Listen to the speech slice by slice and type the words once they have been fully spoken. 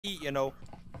eat, you know.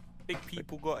 Big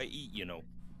people gotta eat, you know.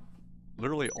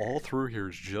 Literally all through here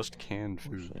is just canned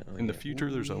food. In the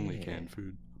future, there's only canned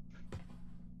food.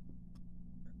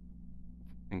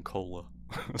 And cola.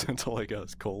 That's all I got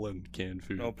is cola and canned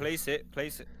food. No, place it.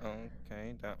 Okay,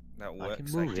 that works. I can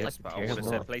move guess, it. but I would have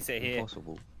said place it here.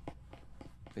 Impossible.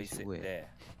 Place it where? there.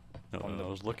 No, I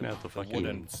was looking at the fucking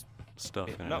wooden stuff.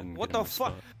 And no, I didn't what get in the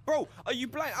fuck? spot. Bro, are you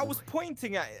blind? I was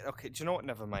pointing at it. Okay, do you know what?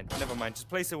 Never mind. Never mind. Just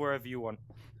place it wherever you want.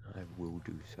 I will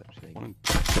do such things.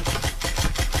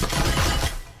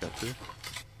 Got two.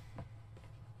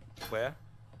 Where?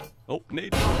 Oh,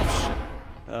 Nate.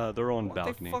 They're on balcony.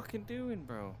 What they fucking doing,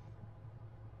 bro?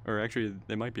 Or actually,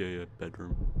 they might be a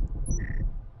bedroom.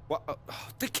 What?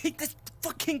 This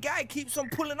fucking guy keeps on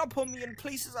pulling up on me in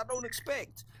places I don't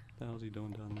expect. What the hell's he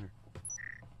doing down there?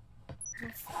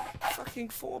 Fucking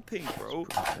 4 ping, bro.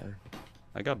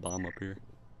 I got bomb up here.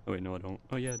 Oh wait, no I don't.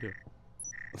 Oh yeah, I do.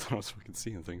 I thought I was fucking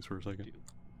seeing things for a second.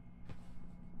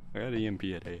 I got EMP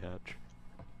at A hatch.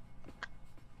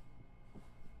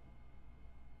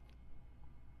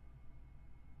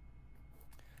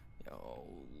 Yo.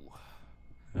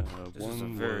 This One is a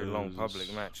very long was-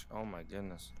 public match. Oh my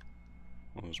goodness.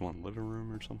 Well, there's one living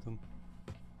room or something.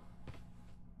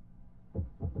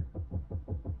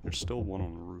 There's still one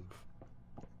on the roof.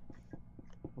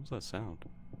 What was that sound?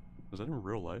 Was that in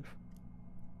real life?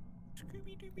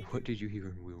 What did you hear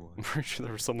in real I'm life? pretty sure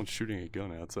there was someone shooting a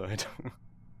gun outside.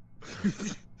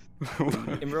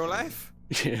 In real life?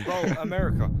 Yeah. Bro,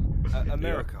 America.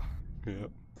 America. Yeah.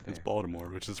 It's Baltimore,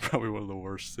 which is probably one of the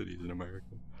worst cities in America.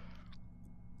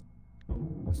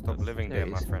 Stop living there,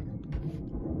 my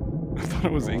friend. I thought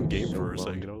it was in game So for a bummed.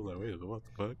 second. I was like, wait, what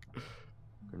the fuck?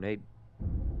 Grenade. Come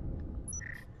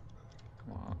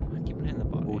on, I keep it in the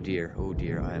body. Oh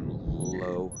dear, I am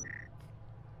low.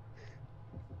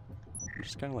 I'm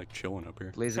just kind of like chilling up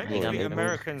here. Laser Technically, glare.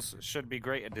 Americans should be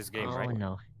great at this game, Oh right?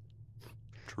 no!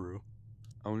 True.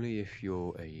 Only if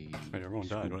you're a. Wait, everyone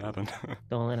died. What happened?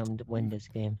 Don't let them win this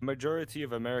game. Majority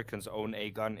of Americans own a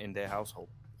gun in their household.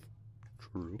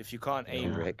 True. If you can't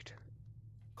aim, Correct.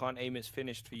 it's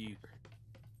finished for you.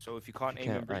 So if you can't aim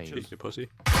in Can't aim. breaches, You pussy.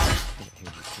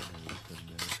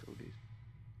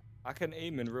 I can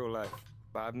aim in real life,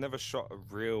 but I've never shot a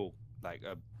real like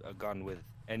a gun with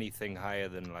anything higher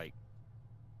than like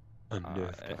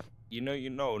you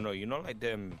know like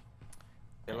them.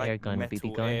 They're Air like gun, metal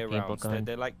BB gun, air paintball rounds. gun.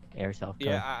 They're like Airsoft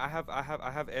yeah. gun. I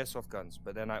have airsoft guns,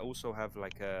 but then I also have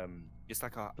like it's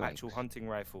like a actual Blanks. hunting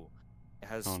rifle. It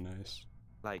has Oh, nice.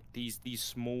 like these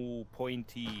small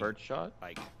pointy Birdshot?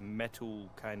 like metal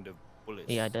kind of bullets.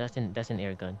 Yeah, that's an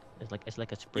air gun. It's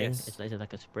like a spring. Yes. Is it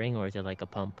like a spring or is it like a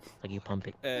pump? Like you pump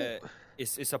it.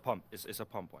 It's a pump. It's a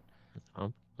pump one.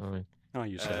 Pump. Alright. Oh,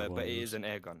 you said one But of it those. is an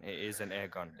air gun. It is an air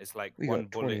gun. It's like We one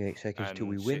got bullet 28 seconds till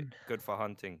we and win. shit, good for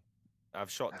hunting. I've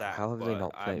shot that, How have they but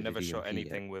not I've played never the shot EMP yet?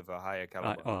 anything with a higher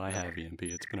caliber. I have EMP.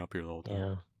 It's been up here the whole time.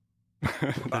 Yeah. But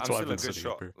That's I'm why I've still a been good sitting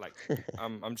shot. up here. Like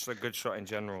I'm just a good shot in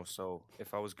general. So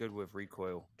if I was good with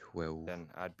recoil, 12, then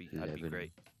I'd be 11,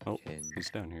 great. Oh, 10, he's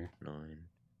down here. 9,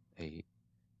 8,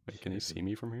 Wait, can he see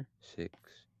me from here? 6,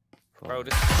 5. Bro,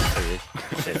 There he is.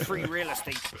 this is free real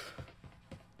estate.